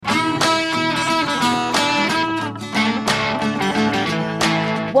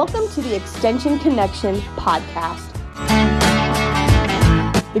Welcome to the Extension Connection podcast.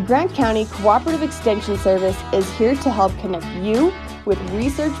 The Grant County Cooperative Extension Service is here to help connect you with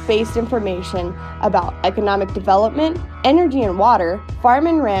research-based information about economic development, energy and water, farm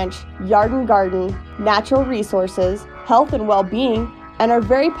and ranch, yard and garden, natural resources, health and well-being, and our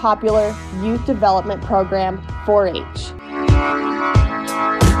very popular youth development program, 4-H.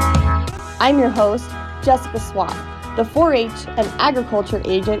 I'm your host, Jessica Swap, the 4-H and agriculture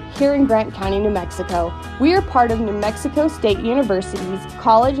agent here in Grant County, New Mexico. We are part of New Mexico State University's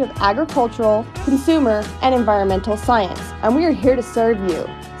College of Agricultural, Consumer, and Environmental Science, and we are here to serve you.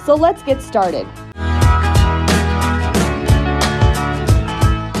 So let's get started.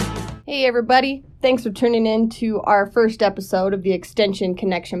 Hey everybody, thanks for tuning in to our first episode of the Extension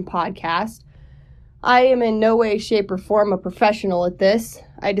Connection podcast. I am in no way, shape, or form a professional at this.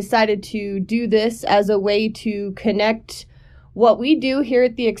 I decided to do this as a way to connect what we do here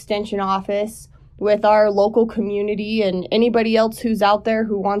at the Extension office with our local community and anybody else who's out there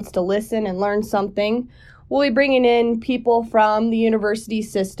who wants to listen and learn something. We'll be bringing in people from the university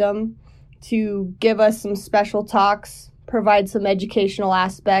system to give us some special talks, provide some educational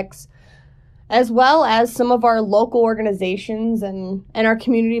aspects, as well as some of our local organizations and our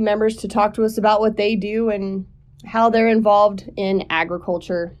community members to talk to us about what they do and how they're involved in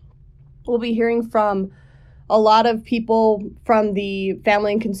agriculture. We'll be hearing from a lot of people from the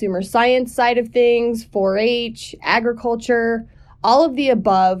family and consumer science side of things, 4-H, agriculture, all of the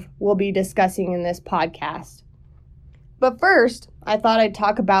above we'll be discussing in this podcast. But first, I thought I'd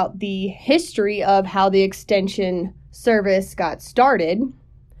talk about the history of how the Extension Service got started.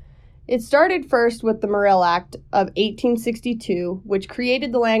 It started first with the Morrill Act of 1862, which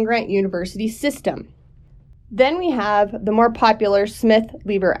created the land-grant university system. Then we have the more popular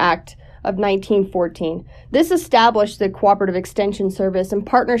Smith-Lever Act of 1914. This established the Cooperative Extension Service in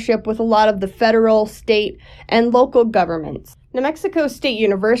partnership with a lot of the federal, state, and local governments. New Mexico State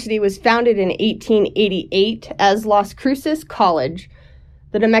University was founded in 1888 as Las Cruces College.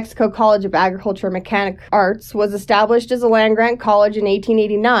 The New Mexico College of Agriculture and Mechanic Arts was established as a land-grant college in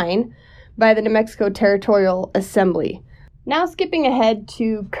 1889 by the New Mexico Territorial Assembly. Now skipping ahead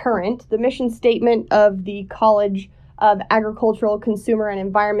to current, the mission statement of the College of Agricultural, Consumer, and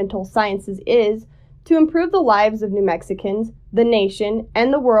Environmental Sciences is to improve the lives of New Mexicans, the nation,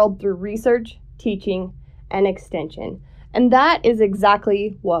 and the world through research, teaching, and extension. And that is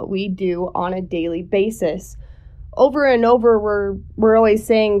exactly what we do on a daily basis. Over and over, we're always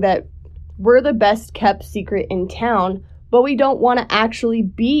saying that we're the best kept secret in town, but we don't want to actually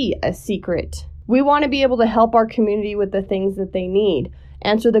be a secret. We want to be able to help our community with the things that they need,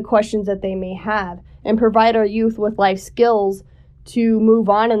 answer the questions that they may have, and provide our youth with life skills to move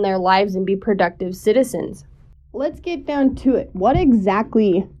on in their lives and be productive citizens. Let's get down to it. What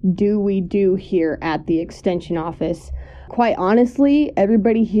exactly do we do here at the Extension office? Quite honestly,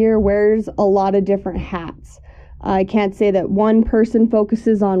 everybody here wears a lot of different hats. I can't say that one person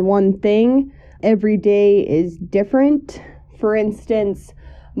focuses on one thing. Every day is different. For instance,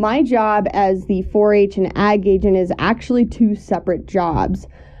 my job as the 4-H and ag agent is actually two separate jobs.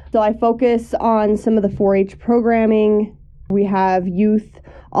 So I focus on some of the 4-H programming. We have youth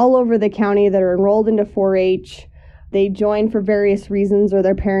all over the county that are enrolled into 4-H. They join for various reasons, or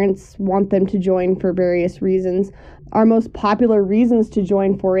their parents want them to join for various reasons. Our most popular reasons to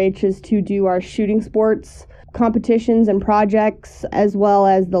join 4-H is to do our shooting sports competitions and projects, as well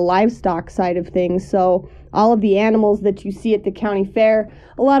as the livestock side of things. So all of the animals that you see at the county fair,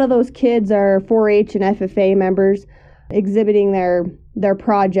 a lot of those kids are 4-H and FFA members exhibiting their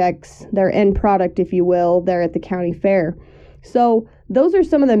projects, their end product, if you will, there at the county fair. So those are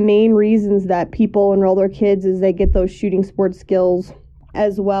some of the main reasons that people enroll their kids, is they get those shooting sports skills,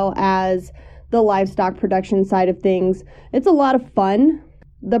 as well as the livestock production side of things. It's a lot of fun.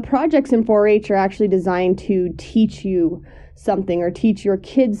 The projects in 4-H are actually designed to teach you something or teach your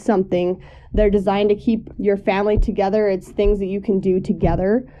kids something. They're designed to keep your family together. It's things that you can do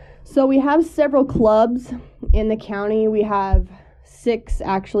together. So we have several clubs in the county. We have 6,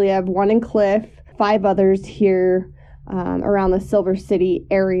 actually. I have 1 in Cliff, 5 others here around the Silver City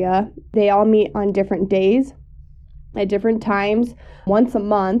area. They all meet on different days at different times. Once a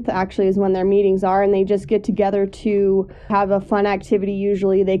month, actually, is when their meetings are, and they just get together to have a fun activity.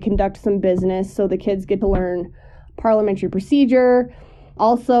 Usually they conduct some business, so the kids get to learn parliamentary procedure.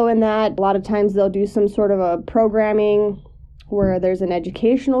 Also in that, a lot of times they'll do some sort of a programming where there's an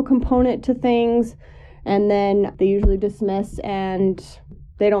educational component to things, and then they usually dismiss and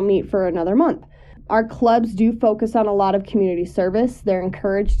they don't meet for another month. Our clubs do focus on a lot of community service. They're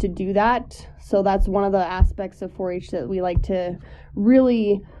encouraged to do that. So that's one of the aspects of 4-H that we like to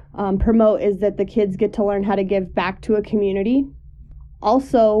really promote, is that the kids get to learn how to give back to a community.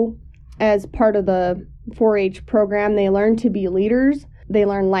 Also, as part of the 4-H program, they learn to be leaders. They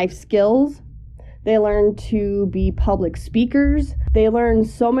learn life skills. They learn to be public speakers. They learn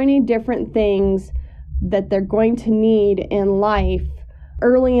so many different things that they're going to need in life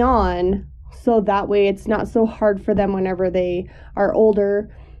early on, so that way it's not so hard for them whenever they are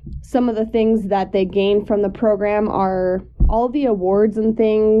older. Some of the things that they gain from the program are all the awards and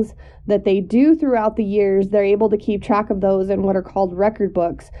things that they do throughout the years. They're able to keep track of those in what are called record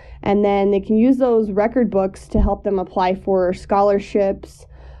books, and then they can use those record books to help them apply for scholarships.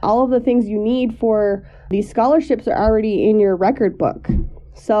 All of the things you need for these scholarships are already in your record book.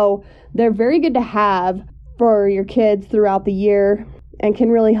 So they're very good to have for your kids throughout the year, and can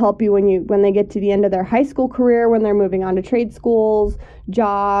really help you when they get to the end of their high school career, when they're moving on to trade schools,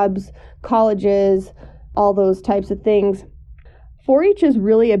 jobs, colleges, all those types of things. 4-H is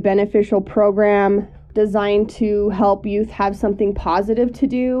really a beneficial program designed to help youth have something positive to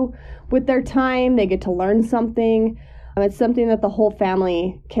do with their time. They get to learn something. It's something that the whole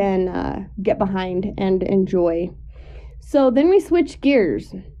family can get behind and enjoy. So then we switch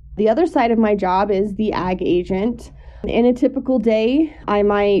gears. The other side of my job is the ag agent. In a typical day, I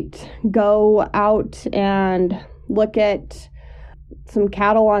might go out and look at some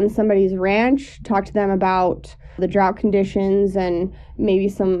cattle on somebody's ranch, talk to them about the drought conditions and maybe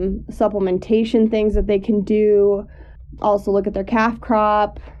some supplementation things that they can do. Also look at their calf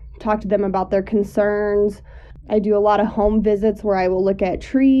crop, talk to them about their concerns. I do a lot of home visits where I will look at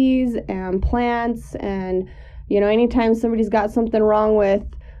trees and plants, and anytime somebody's got something wrong with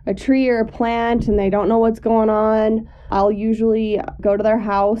a tree or a plant and they don't know what's going on, I'll usually go to their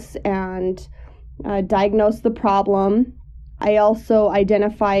house and diagnose the problem. I also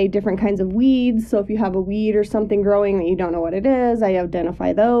identify different kinds of weeds. So if you have a weed or something growing that you don't know what it is, I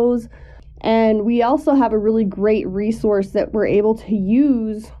identify those. And we also have a really great resource that we're able to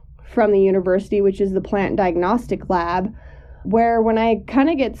use from the university, which is the plant diagnostic lab, where when I kind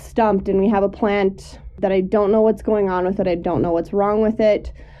of get stumped and we have a plant that I don't know what's going on with it, I don't know what's wrong with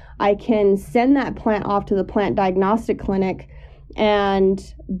it, I can send that plant off to the plant diagnostic clinic,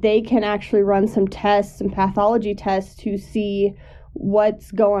 and they can actually run some tests, some pathology tests, to see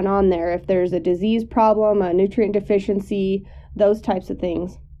what's going on there, if there's a disease problem, a nutrient deficiency, those types of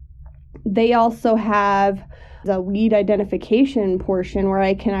things. They also have the weed identification portion where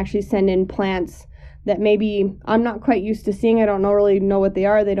I can actually send in plants that maybe I'm not quite used to seeing. I don't really know what they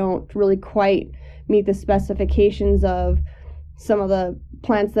are. They don't really quite meet the specifications of some of the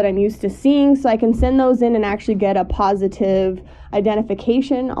plants that I'm used to seeing. So I can send those in and actually get a positive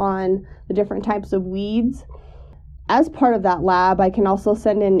identification on the different types of weeds. As part of that lab, I can also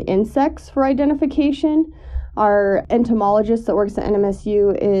send in insects for identification. Our entomologist that works at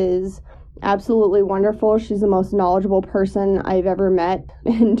NMSU is absolutely wonderful. She's the most knowledgeable person I've ever met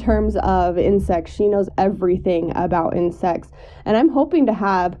in terms of insects. She knows everything about insects. And I'm hoping to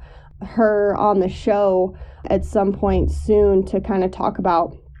have her on the show at some point soon to kind of talk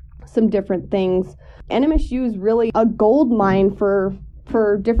about some different things. NMSU is really a gold mine for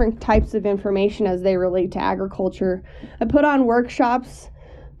different types of information as they relate to agriculture. I put on workshops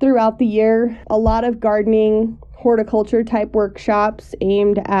throughout the year, a lot of gardening, horticulture type workshops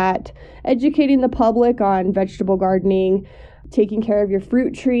aimed at educating the public on vegetable gardening, taking care of your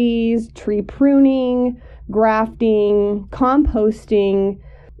fruit trees, tree pruning, grafting, composting,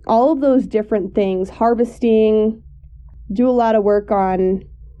 all of those different things, harvesting. Do a lot of work on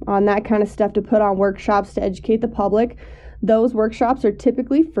that kind of stuff to put on workshops to educate the public. Those workshops are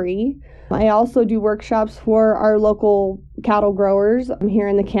typically free. I also do workshops for our local cattle growers here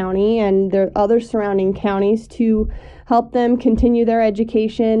in the county and the other surrounding counties to help them continue their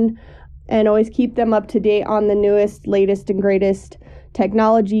education and always keep them up to date on the newest, latest, and greatest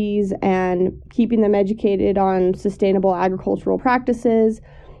technologies, and keeping them educated on sustainable agricultural practices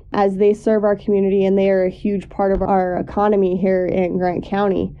as they serve our community, and they are a huge part of our economy here in Grant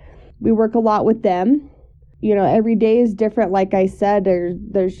County. We work a lot with them. Every day is different. Like I said,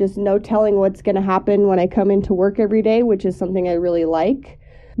 there's just no telling what's going to happen when I come into work every day, which is something I really like.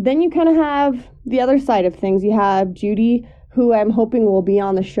 Then you kind of have the other side of things. You have Judy, who I'm hoping will be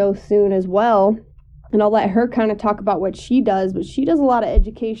on the show soon as well. And I'll let her kind of talk about what she does, but she does a lot of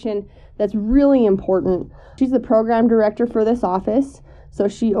education that's really important. She's the program director for this office, so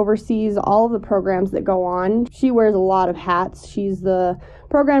she oversees all of the programs that go on. She wears a lot of hats. She's the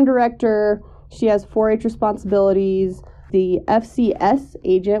program director. She has 4-H responsibilities. the FCS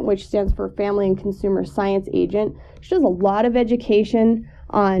agent, which stands for Family and Consumer Science Agent. She does a lot of education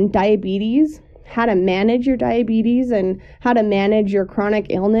on diabetes, how to manage your diabetes and how to manage your chronic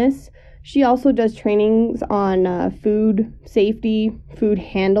illness. She also does trainings on food safety, food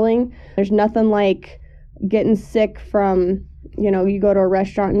handling. There's nothing like getting sick from, you go to a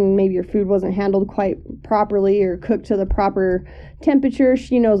restaurant and maybe your food wasn't handled quite properly or cooked to the proper temperature.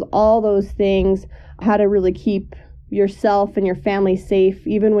 She knows all those things, how to really keep yourself and your family safe,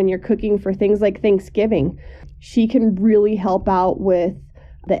 even when you're cooking for things like Thanksgiving. She can really help out with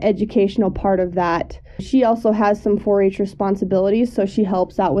the educational part of that. She also has some 4-H responsibilities, so she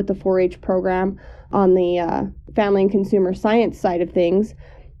helps out with the 4-H program on the Family and Consumer Science side of things.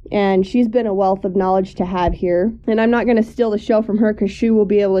 And she's been a wealth of knowledge to have here. And I'm not going to steal the show from her because she will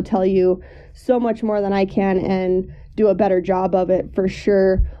be able to tell you so much more than I can and do a better job of it for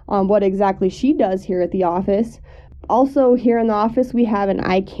sure on what exactly she does here at the office. Also here in the office, we have an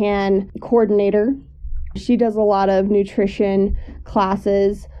ICANN coordinator. She does a lot of nutrition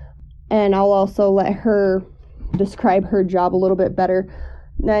classes, and I'll also let her describe her job a little bit better.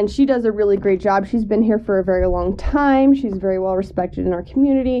 And she does a really great job. She's been here for a very long time. She's very well respected in our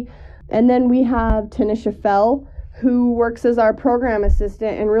community. And then we have Tanisha Fell, who works as our program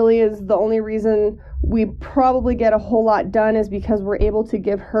assistant and really is the only reason we probably get a whole lot done is because we're able to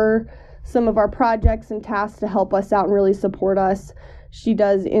give her some of our projects and tasks to help us out and really support us. She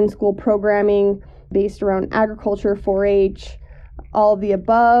does in-school programming based around agriculture, 4-H, all of the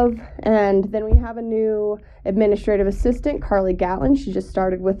above. And then we have a new administrative assistant, Carly Gatlin. She just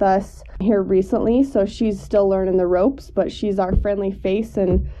started with us here recently, so she's still learning the ropes, but she's our friendly face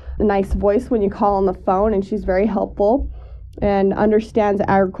and a nice voice when you call on the phone, and she's very helpful and understands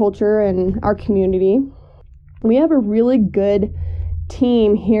agriculture and our community. We have a really good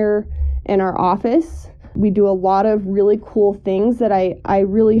team here in our office. We do a lot of really cool things that I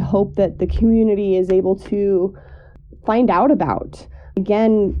really hope that the community is able to find out about.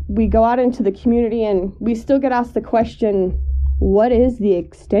 Again, we go out into the community and we still get asked the question, what is the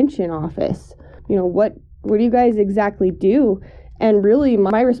extension office? What do you guys exactly do? And really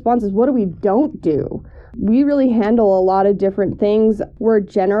my response is, what do we don't do? We really handle a lot of different things. We're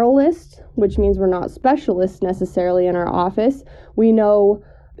generalists, which means we're not specialists necessarily in our office. We know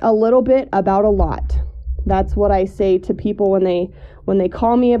a little bit about a lot. That's what I say to people when they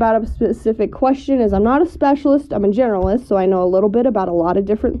call me about a specific question is I'm not a specialist, I'm a generalist, so I know a little bit about a lot of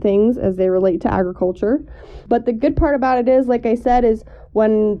different things as they relate to agriculture. But the good part about it is, like I said, is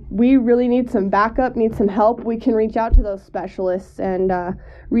when we really need some backup, need some help, we can reach out to those specialists and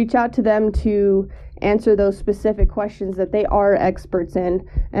reach out to them to answer those specific questions that they are experts in,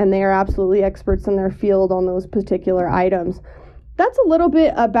 and they are absolutely experts in their field on those particular items. That's a little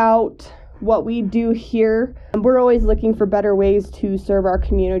bit about what we do here. We're always looking for better ways to serve our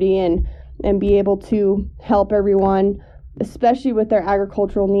community and be able to help everyone, especially with their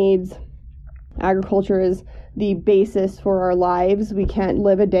agricultural needs. Agriculture is the basis for our lives. We can't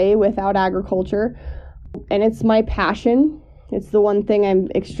live a day without agriculture. And it's my passion. It's the one thing I'm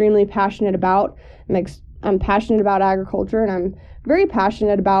extremely passionate about. I'm passionate about agriculture, and I'm very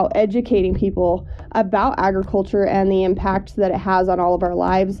passionate about educating people about agriculture and the impact that it has on all of our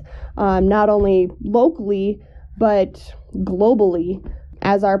lives, not only locally, but globally.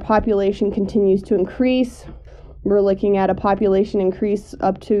 As our population continues to increase, we're looking at a population increase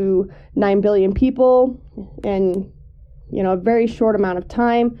up to 9 billion people in a very short amount of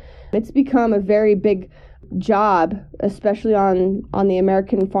time. It's become a very big job, especially on the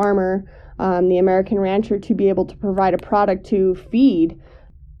American farmer, the American rancher, to be able to provide a product to feed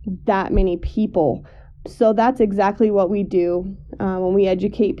that many people. So that's exactly what we do when we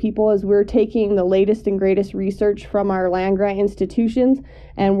educate people, is we're taking the latest and greatest research from our land-grant institutions,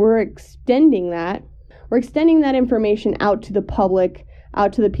 and we're extending that information out to the public,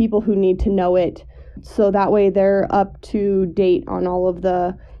 out to the people who need to know it, so that way they're up to date on all of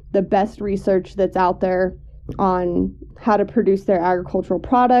the best research that's out there on how to produce their agricultural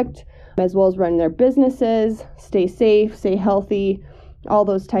product, as well as run their businesses, stay safe, stay healthy, all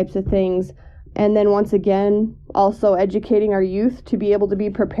those types of things. And then once again, also educating our youth to be able to be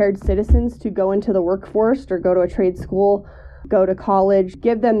prepared citizens to go into the workforce or go to a trade school, go to college,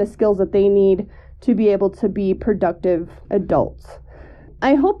 give them the skills that they need to be able to be productive adults.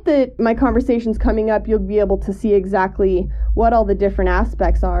 I hope that my conversations coming up, you'll be able to see exactly what all the different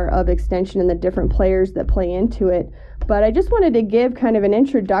aspects are of extension and the different players that play into it. But I just wanted to give kind of an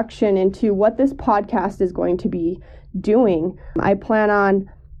introduction into what this podcast is going to be doing. I plan on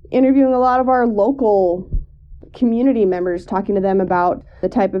interviewing a lot of our local community members, talking to them about the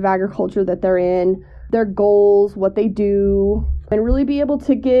type of agriculture that they're in, their goals, what they do, and really be able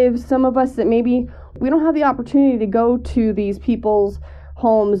to give some of us that maybe we don't have the opportunity to go to these people's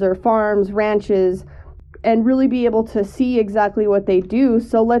homes or farms, ranches, and really be able to see exactly what they do.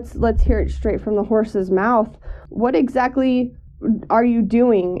 So let's hear it straight from the horse's mouth. What exactly are you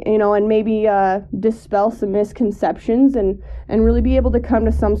doing? And maybe dispel some misconceptions and really be able to come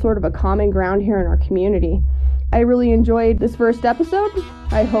to some sort of a common ground here in our community. I really enjoyed this first episode.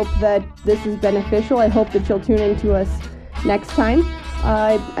 I hope that this is beneficial. I hope that you'll tune into us next time.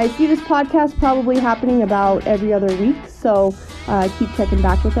 I see this podcast probably happening about every other week, so keep checking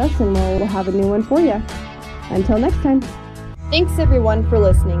back with us and we'll have a new one for you. Until next time. Thanks everyone for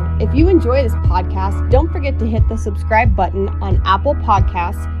listening. If you enjoy this podcast, don't forget to hit the subscribe button on Apple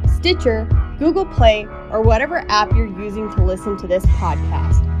Podcasts, Stitcher, Google Play, or whatever app you're using to listen to this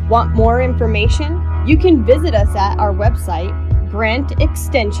podcast. Want more information? You can visit us at our website,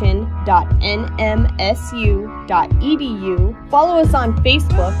 grantextension.nmsu.edu. Follow us on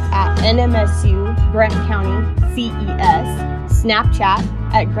Facebook at NMSU Grant County CES, Snapchat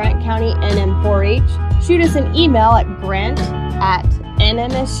at Grant County NM4H. Shoot us an email at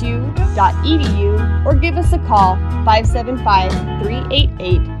grant@nmsu.edu or give us a call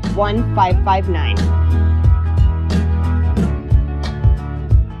 575-388-1559.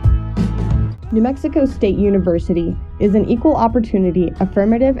 New Mexico State University is an equal opportunity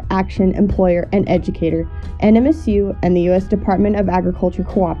affirmative action employer and educator, NMSU and the U.S. Department of Agriculture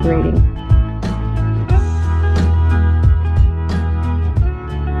cooperating.